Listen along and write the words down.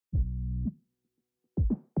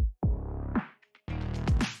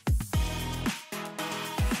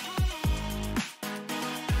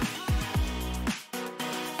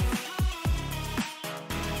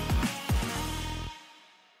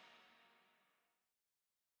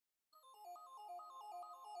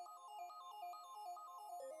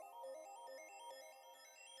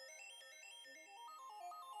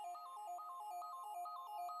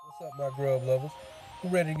What's up, my grub lovers? Who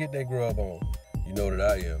ready to get their grub on? You know that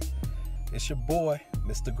I am. It's your boy,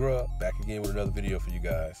 Mr. Grub, back again with another video for you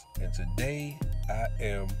guys. And today, I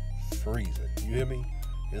am freezing. You hear me?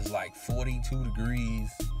 It's like 42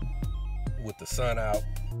 degrees with the sun out.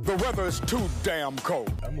 The weather is too damn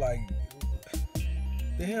cold. I'm like,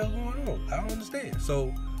 the hell going on? I don't understand.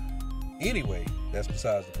 So, anyway, that's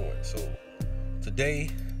besides the point. So,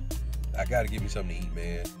 today, I gotta give me something to eat,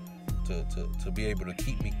 man. To be able to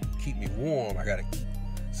keep me warm, I gotta eat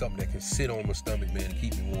something that can sit on my stomach, man, and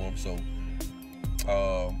keep me warm. So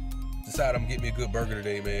decided I'm gonna get me a good burger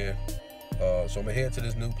today, man. So I'm gonna head to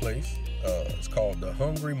this new place. It's called the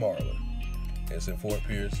Hungry Marlin. It's in Fort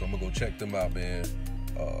Pierce, so I'm gonna go check them out, man.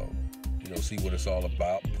 You know, see what it's all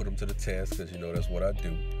about, put them to the test, because you know that's what I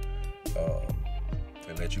do.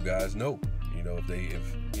 And let you guys know, you know,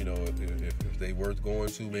 if they worth going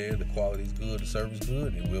to, man, the quality's good, the service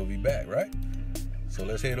good, and we'll be back, right? So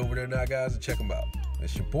let's head over there now, guys, and check them out.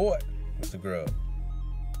 It's your boy, Mr. Grub.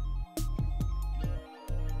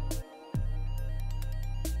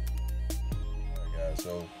 All right, guys,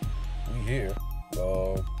 so we here.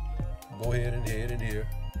 Go ahead and head in here.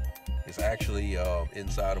 It's actually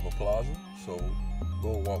inside of a plaza, so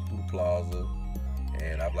go walk through the plaza.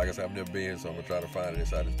 And like I said, I've never been, so I'm gonna try to find it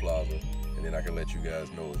inside this plaza, and then I can let you guys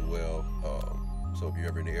know as well. So if you're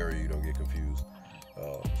ever in the area, you don't get confused.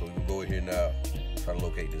 So we can go in here now, try to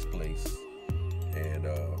locate this place, and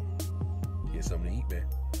get something to eat, man.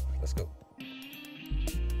 Let's go.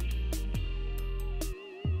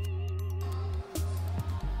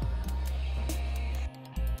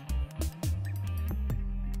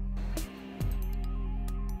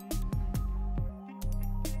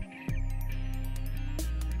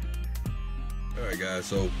 All right, guys,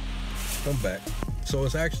 so I'm back. So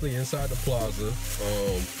it's actually inside the plaza,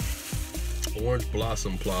 Orange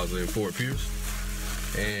Blossom Plaza in Fort Pierce.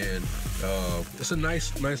 And it's a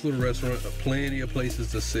nice little restaurant, plenty of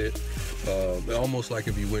places to sit. Almost like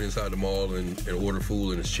if you went inside the mall and ordered food,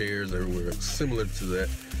 and there's chairs everywhere, similar to that.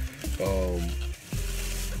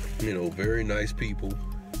 You know, very nice people.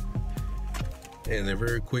 And they're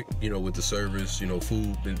very quick, you know, with the service. You know,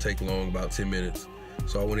 food didn't take long, about 10 minutes.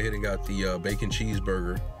 So I went ahead and got the bacon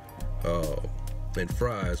cheeseburger and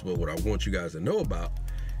fries. But what I want you guys to know about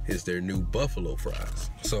is their new buffalo fries.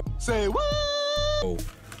 So say what? So,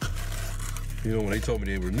 you know, when they told me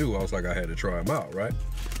they were new, I was like, I had to try them out, right?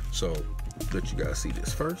 So let you guys see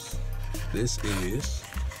this first. This is,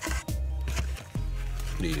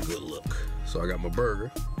 need a good look. So I got my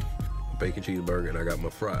burger, bacon cheeseburger, and I got my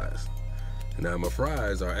fries. Now my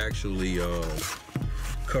fries are actually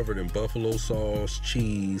covered in buffalo sauce,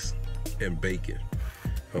 cheese, and bacon.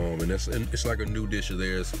 And it's like a new dish of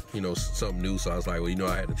theirs, you know, something new. So I was like, well, you know,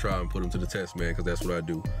 I had to try and put them to the test, man, because that's what I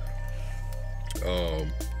do.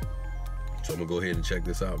 So I'm gonna go ahead and check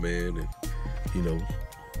this out, man, and you know,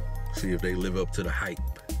 see if they live up to the hype.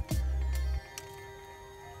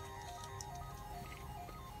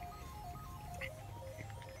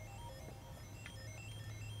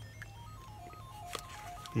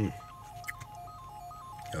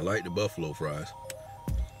 I like the buffalo fries.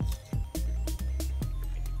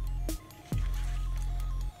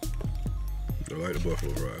 I like the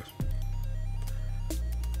buffalo fries.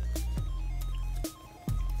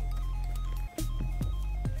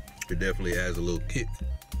 It definitely adds a little kick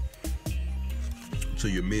to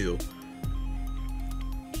your meal.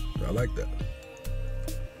 I like that.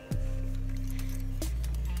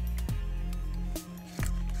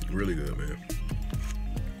 Really good, man.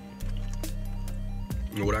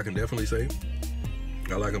 And what I can definitely say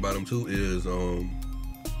I like about them too is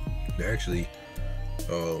they're actually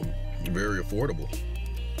very affordable.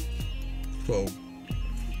 So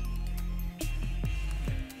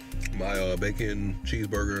my bacon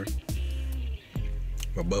cheeseburger,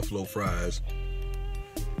 my buffalo fries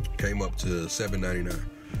came up to $7.99.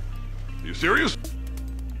 You serious?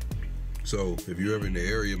 So if you're ever in the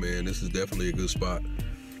area, man, this is definitely a good spot,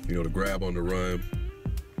 you know, to grab on the run,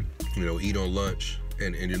 you know, eat on lunch,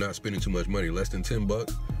 and you're not spending too much money. Less than 10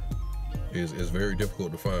 bucks is very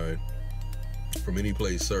difficult to find from any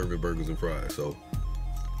place serving burgers and fries. So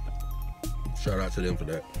shout out to them for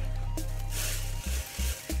that.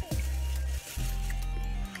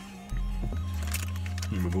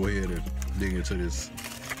 I'm gonna go ahead and dig into this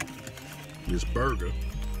burger,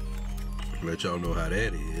 let y'all know how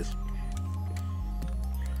that is.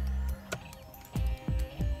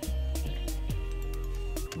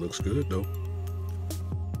 Looks good though.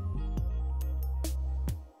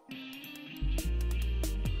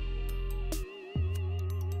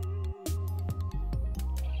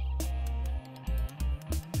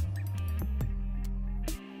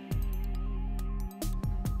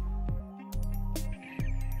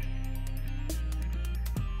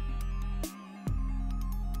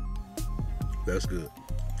 That's good.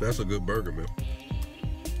 That's a good burger, man.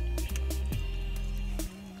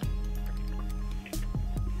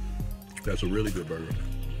 That's a really good burger.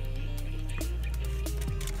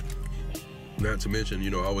 Not to mention,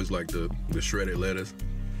 you know, I always like the shredded lettuce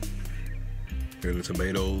and the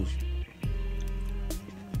tomatoes.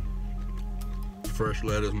 Fresh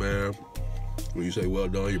lettuce, man. When you say well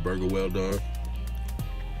done, your burger well done.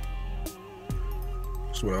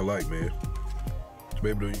 That's what I like, man. To be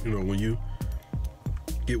able to, you know, when you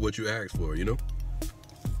get what you ask for, you know?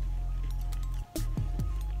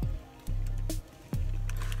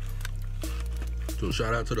 So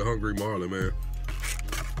shout out to the Hungry Marlin, man.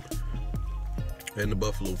 And the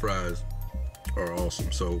buffalo fries are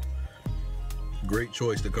awesome. So great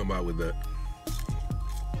choice to come out with that.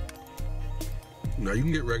 Now you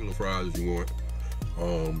can get regular fries if you want.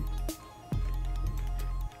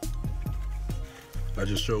 I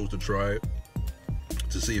just chose to try it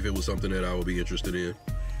to see if it was something that I would be interested in.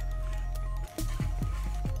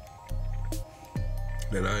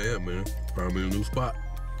 And I am, man. Found me a new spot.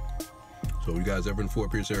 So if you guys ever in the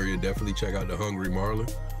Fort Pierce area, definitely check out the Hungry Marlin.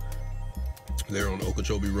 They're on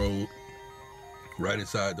Okeechobee Road, right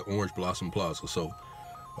inside the Orange Blossom Plaza. So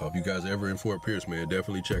if you guys are ever in Fort Pierce, man,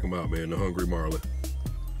 definitely check them out, man, the Hungry Marlin.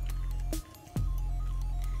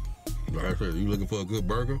 Like I said, you looking for a good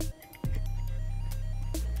burger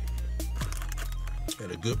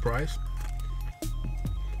at a good price,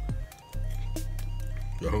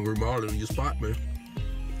 the Hungry Marlin in your spot, man.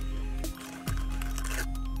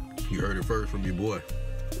 You heard it first from your boy.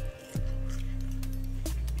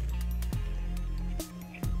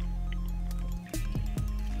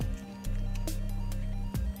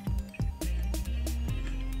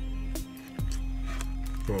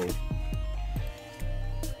 So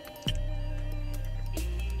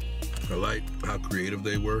I like how creative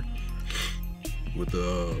they were with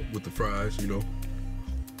the fries, you know.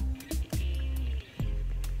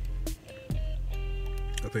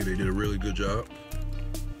 I think they did a really good job.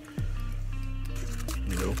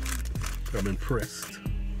 You know, I'm impressed.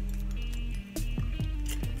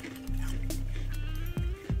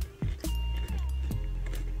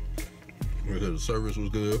 The service was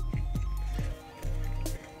good.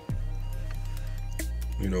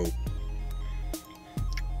 You know,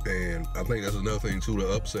 and I think that's another thing too, to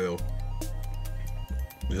upsell.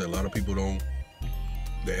 Is that a lot of people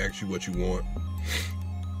they ask you what you want,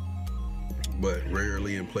 but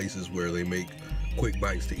rarely in places where they make quick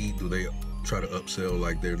bites to eat do they try to upsell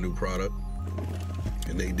like their new product.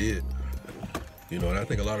 And they did, you know, and I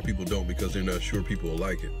think a lot of people don't because they're not sure people will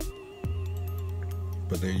like it.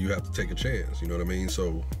 But then you have to take a chance, you know what I mean?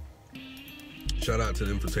 So shout out to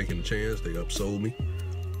them for taking the chance. They upsold me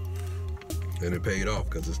and it paid off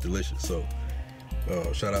because it's delicious. So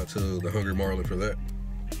shout out to the Hungry Marlin for that.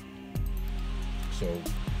 So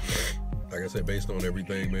like I said, based on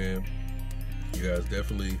everything, man, you guys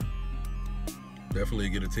definitely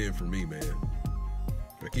get a 10 from me, man.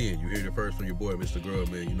 Again, you hear it first from your boy, Mr. Grub,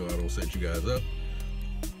 man. You know I don't set you guys up.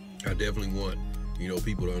 I definitely want, you know,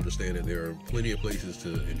 people to understand that there are plenty of places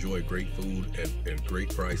to enjoy great food at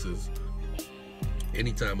great prices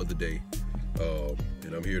any time of the day.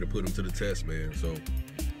 And I'm here to put them to the test, man. So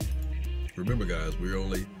remember, guys, we're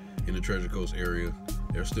only in the Treasure Coast area.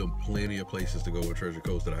 There's still plenty of places to go in Treasure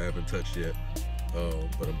Coast that I haven't touched yet.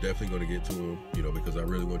 But I'm definitely going to get to them, you know, because I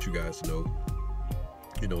really want you guys to know,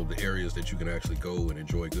 you know, the areas that you can actually go and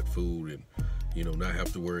enjoy good food and, you know, not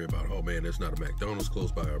have to worry about, oh man, there's not a McDonald's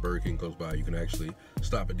close by or a Burger King close by. You can actually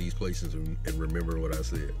stop at these places and remember what I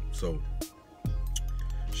said. So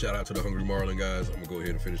shout out to the Hungry Marlin, guys. I'm gonna go ahead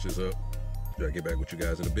and finish this up. I'll get back with you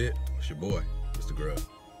guys in a bit. It's your boy, Mr. Grub.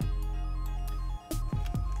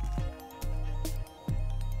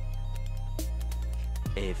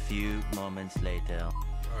 A few moments later.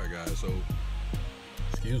 All right, guys, so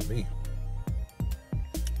excuse me.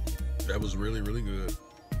 That was really, really good.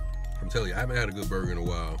 I'm telling you, I haven't had a good burger in a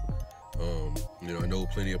while. You know, I know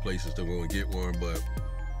plenty of places to go and get one, but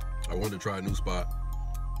I wanted to try a new spot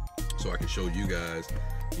so I can show you guys,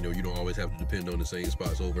 you know, you don't always have to depend on the same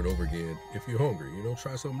spots over and over again. If you're hungry, you know,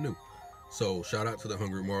 try something new. So shout out to the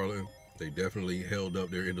Hungry Marlin. They definitely held up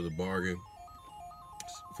their end of the bargain,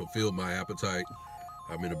 fulfilled my appetite.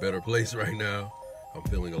 I'm in a better place right now. I'm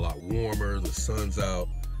feeling a lot warmer. The sun's out.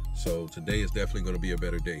 So today is definitely going to be a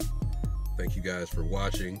better day. Thank you guys for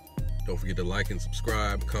watching. Don't forget to like and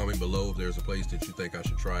subscribe. Comment below if there's a place that you think I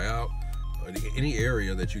should try out. Any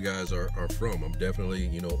area that you guys are from. I'm definitely,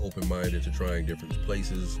 you know, open-minded to trying different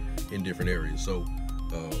places in different areas. So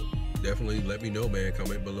definitely let me know, man.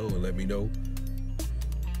 Comment below and let me know.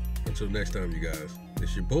 Until next time, you guys.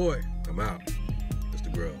 It's your boy. I'm out.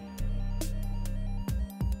 Mr. Grub.